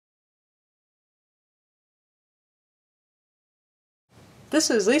This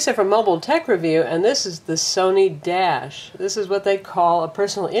is Lisa from Mobile Tech Review, and this is the Sony Dash. This is what they call a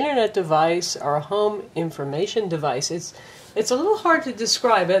personal internet device or a home information device. It's a little hard to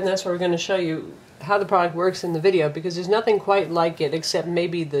describe it, and that's why we're going to show you how the product works in the video, because there's nothing quite like it except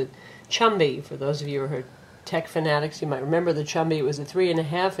maybe the Chumby. For those of you who are tech fanatics, you might remember the Chumby. It was a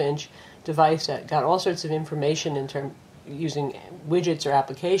 3.5-inch device that got all sorts of information in terms using widgets or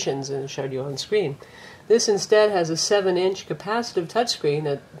applications, and it showed you on screen. This instead has a 7-inch capacitive touchscreen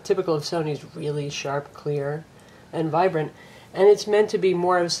that typical of Sony's, really sharp, clear, and vibrant, and it's meant to be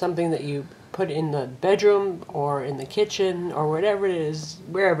more of something that you put in the bedroom or in the kitchen or whatever it is,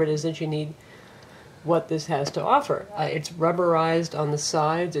 wherever it is that you need what this has to offer. It's rubberized on the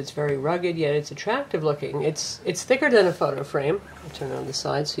sides, it's very rugged, yet it's attractive looking. It's thicker than a photo frame. I'll turn it on the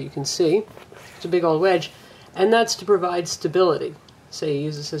side so you can see. It's a big old wedge, and that's to provide stability. Say you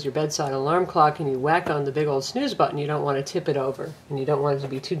use this as your bedside alarm clock and you whack on the big old snooze button, you don't want to tip it over, and you don't want it to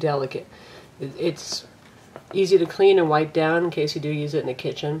be too delicate. It's easy to clean and wipe down in case you do use it in the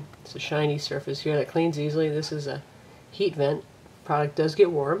kitchen. It's a shiny surface here that cleans easily. This is a heat vent. The product does get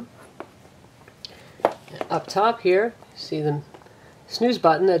warm. Up top here, you see the snooze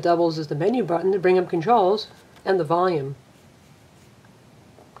button that doubles as the menu button to bring up controls, and the volume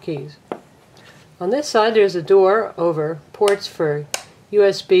keys. On this side there's a door over ports for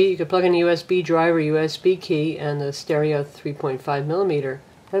USB. You could plug in a USB drive or USB key, and the stereo 3.5mm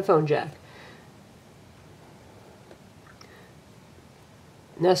headphone jack.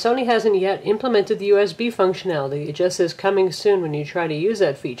 Now Sony hasn't yet implemented the USB functionality. It just says coming soon when you try to use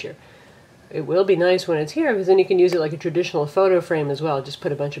that feature. It will be nice when it's here, because then you can use it like a traditional photo frame as well. Just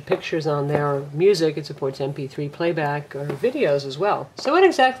put a bunch of pictures on there, or music. It supports MP3 playback or videos as well. So what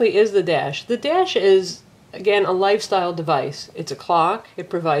exactly is the Dash? The Dash is, again, a lifestyle device. It's a clock. It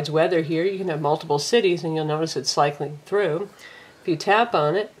provides weather here. You can have multiple cities, and you'll notice it's cycling through. If you tap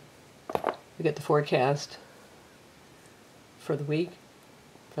on it, you get the forecast for the week.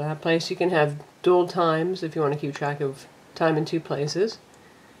 For that place, you can have dual times if you want to keep track of time in two places.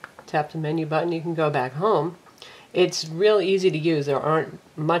 Tap the menu button, you can go back home. It's real easy to use. There aren't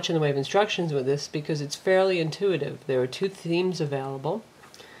much in the way of instructions with this because it's fairly intuitive. There are 2 themes available.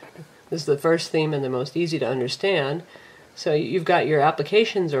 This is the first theme and the most easy to understand. So you've got your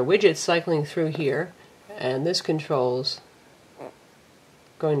applications or widgets cycling through here, and this controls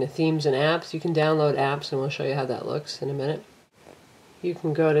going to themes and apps. You can download apps, and we'll show you how that looks in a minute. You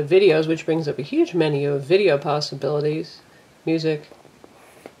can go to videos, which brings up a huge menu of video possibilities, music,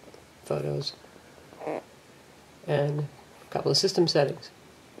 photos, and a couple of system settings.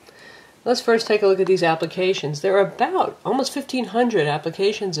 Let's first take a look at these applications. There are about almost 1,500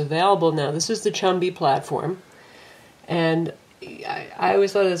 applications available now. This is the Chumby platform, and I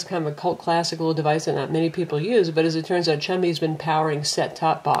always thought it was kind of a cult classic little device that not many people use, but as it turns out, Chumby's been powering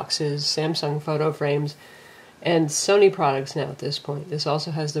set-top boxes, Samsung photo frames, and Sony products now at this point. This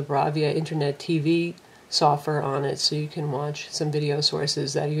also has the Bravia Internet TV software on it, so you can watch some video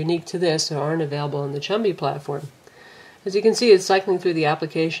sources that are unique to this that aren't available on the Chumby platform. As you can see, it's cycling through the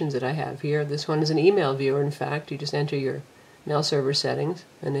applications that I have here. This one is an email viewer. In fact, you just enter your mail server settings,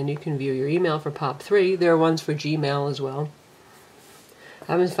 and then you can view your email for POP3. There are ones for Gmail as well.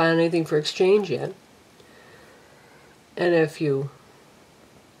 I haven't found anything for Exchange yet. And if you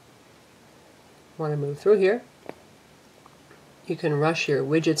want to move through here, you can rush your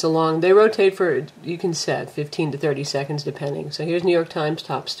widgets along. They rotate for, you can set 15 to 30 seconds depending. So here's New York Times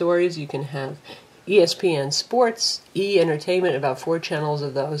top stories. You can have ESPN Sports, E! Entertainment, about 4 channels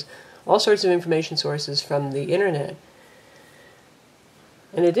of those. All sorts of information sources from the internet.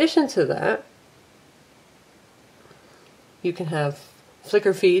 In addition to that, you can have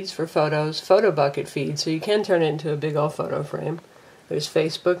Flickr feeds for photos, photo bucket feeds, so you can turn it into a big old photo frame. There's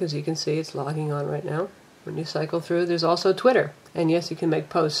Facebook, as you can see, it's logging on right now. When you cycle through, there's also Twitter. And yes, you can make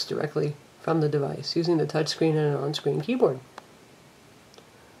posts directly from the device using the touchscreen and an on-screen keyboard.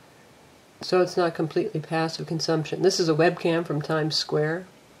 So it's not completely passive consumption. This is a webcam from Times Square.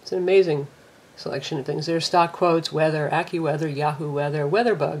 It's an amazing selection of things. There's stock quotes, weather, AccuWeather, Yahoo Weather,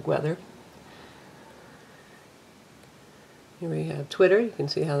 WeatherBug Weather. Here we have Twitter. You can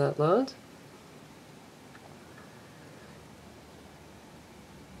see how that loads.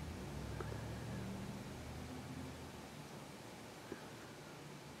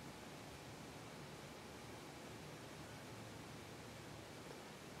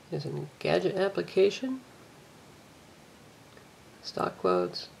 There's a gadget application, stock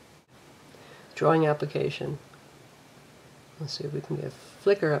quotes, drawing application. Let's see if we can get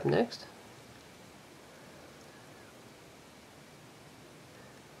Flickr up next.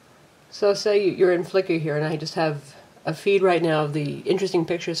 So say you're in Flickr here, and I just have a feed right now of the interesting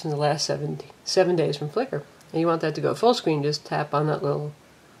pictures from the last 7 days from Flickr. And you want that to go full screen, just tap on that little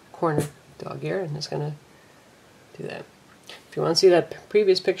corner dog ear, and it's going to do that. If you want to see that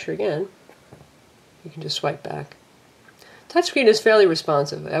previous picture again, you can just swipe back. Touchscreen is fairly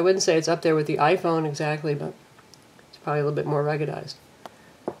responsive. I wouldn't say it's up there with the iPhone exactly, but it's probably a little bit more ruggedized.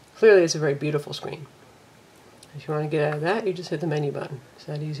 Clearly, it's a very beautiful screen. If you want to get out of that, you just hit the menu button. It's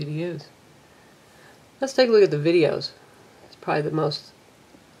that easy to use. Let's take a look at the videos. It's probably the most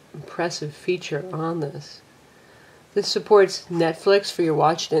impressive feature on this. This supports Netflix for your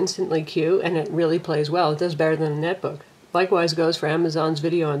watched instantly queue, and it really plays well. It does better than a netbook. Likewise goes for Amazon's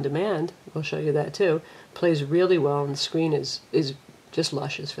video on demand. We'll show you that too. Plays really well, and the screen is just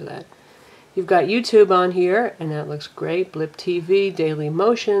luscious for that. You've got YouTube on here, and that looks great. Blip TV, Daily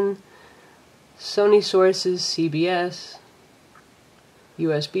Motion, Sony sources, CBS,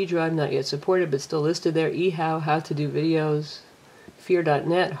 USB drive, not yet supported, but still listed there. eHow, how to do videos,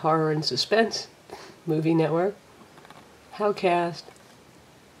 Fear.net, horror and suspense, Movie Network, Howcast,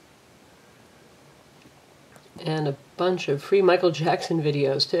 and a bunch of free Michael Jackson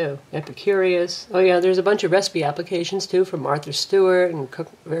videos too. Epicurious. Oh yeah, there's a bunch of recipe applications too from Martha Stewart and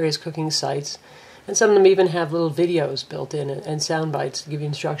various cooking sites. And some of them even have little videos built in and sound bites to give you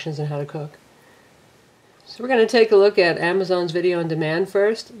instructions on how to cook. So we're going to take a look at Amazon's video on demand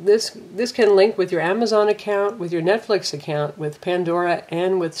first. This can link with your Amazon account, with your Netflix account, with Pandora,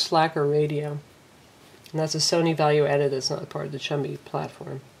 and with Slacker Radio. And that's a Sony value added that's not part of the Chumby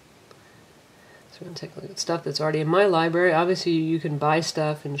platform. So we're going to take a look at stuff that's already in my library. Obviously you can buy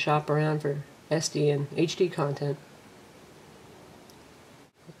stuff and shop around for SD and HD content.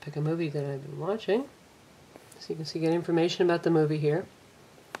 I'll pick a movie that I've been watching. So you can get information about the movie here.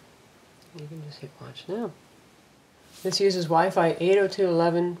 You can just hit watch now. This uses Wi-Fi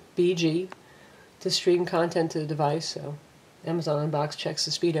 802.11bg to stream content to the device, so Amazon Unbox checks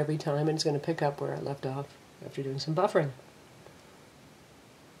the speed every time, and it's going to pick up where I left off after doing some buffering.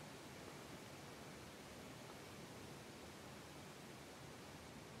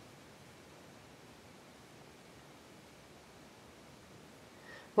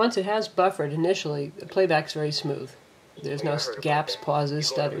 Once it has buffered initially, the playback's very smooth. There's no gaps, pauses,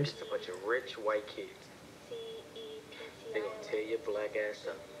 stutters. A bunch of rich white kids. They gonna tear your black ass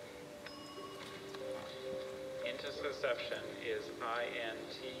up. Intussusception is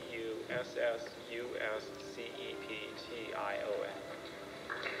INTUSSUSCEPTION.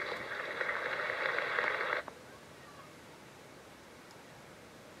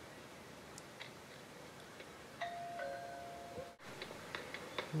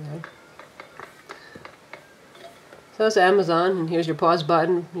 Right. So that's Amazon, and here's your pause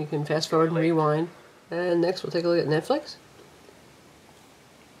button. You can fast forward and rewind. And next we'll take a look at Netflix.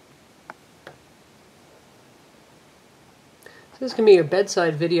 So this can be your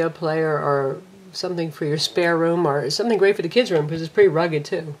bedside video player or something for your spare room or something great for the kids' room because it's pretty rugged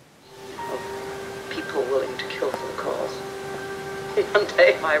too. People willing to kill for the cause. One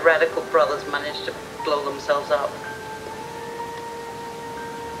day my radical brothers managed to blow themselves up.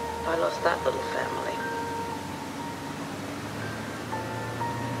 I lost that little family.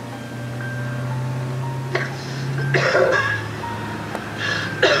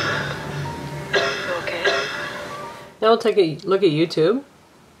 Okay. Now we'll take a look at YouTube.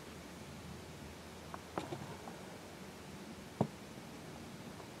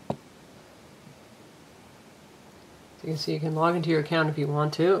 So you can see you can log into your account if you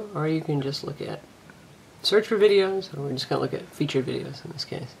want to, or you can just look at search for videos, or we're just going to look at featured videos in this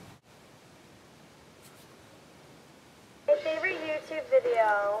case. My favorite YouTube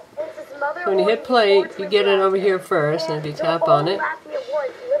video. So when you hit play, you get it over here first, and if you tap on it,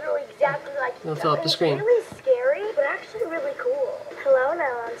 it'll fill up the screen. It's really scary, but actually really cool. Hello,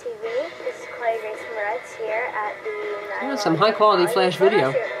 Now on TV. This is Clay Grace from Reds here at the... Yeah, some high quality flash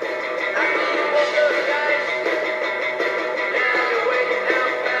video.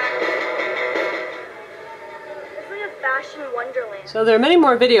 Wonderland. So there are many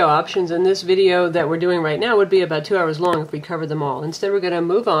more video options, and this video that we're doing right now would be about 2 hours long if we covered them all. Instead, we're going to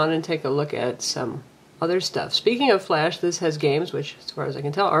move on and take a look at some other stuff. Speaking of Flash, this has games, which, as far as I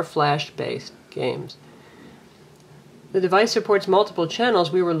can tell, are Flash-based games. The device supports multiple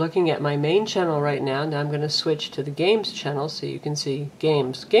channels. We were looking at my main channel right now. Now I'm going to switch to the games channel so you can see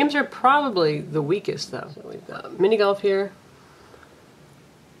games. Games are probably the weakest, though. So we've got mini golf here.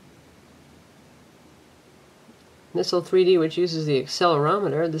 Missile 3D, which uses the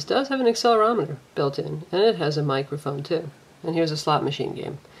accelerometer. This does have an accelerometer built in, and it has a microphone too. And here's a slot machine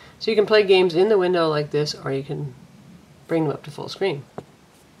game. So you can play games in the window like this, or you can bring them up to full screen.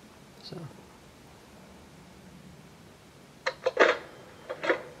 So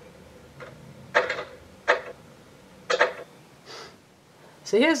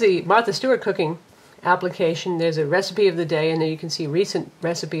So here's the Martha Stewart cooking application. There's a recipe of the day, and then you can see recent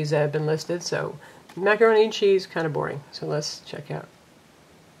recipes that have been listed. So macaroni and cheese, kind of boring. So let's check out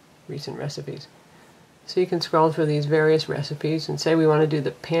recent recipes. So you can scroll through these various recipes and say we want to do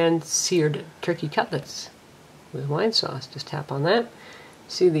the pan-seared turkey cutlets with wine sauce. Just tap on that.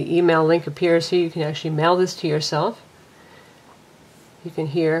 See the email link appears here. You can actually mail this to yourself. You can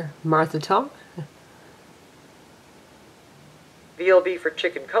hear Martha talk. Veal beef or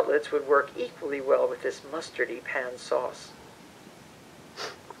chicken cutlets would work equally well with this mustardy pan sauce.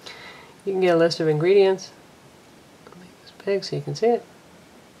 You can get a list of ingredients. I'll make this big so you can see it.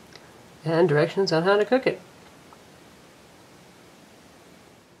 And directions on how to cook it.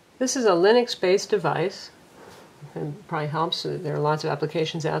 This is a Linux-based device. It probably helps. There are lots of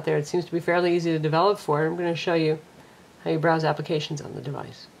applications out there. It seems to be fairly easy to develop for. I'm going to show you how you browse applications on the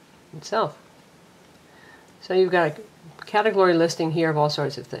device itself. So you've got a category listing here of all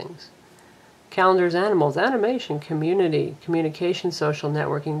sorts of things. Calendars, animals, animation, community, communication, social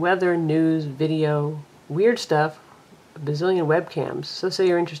networking, weather, news, video, weird stuff, a bazillion webcams. So say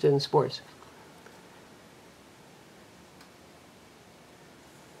you're interested in sports.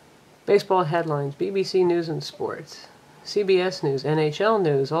 Baseball headlines, BBC News and Sports, CBS News, NHL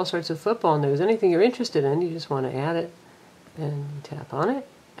News, all sorts of football news, anything you're interested in, you just want to add it, and you tap on it,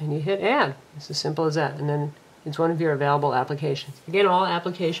 and you hit add. It's as simple as that, and then it's one of your available applications. Again, all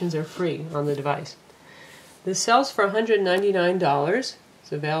applications are free on the device. This sells for $199.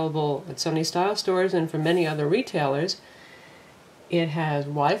 It's available at Sony Style stores and from many other retailers. It has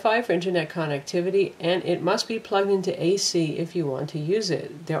Wi-Fi for internet connectivity, and it must be plugged into AC if you want to use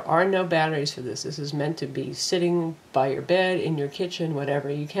it. There are no batteries for this. This is meant to be sitting by your bed, in your kitchen, whatever.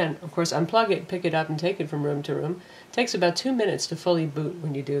 You can, of course, unplug it, pick it up, and take it from room to room. It takes about 2 minutes to fully boot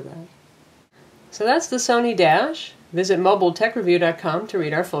when you do that. So that's the Sony Dash. Visit mobiletechreview.com to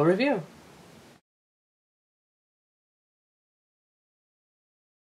read our full review.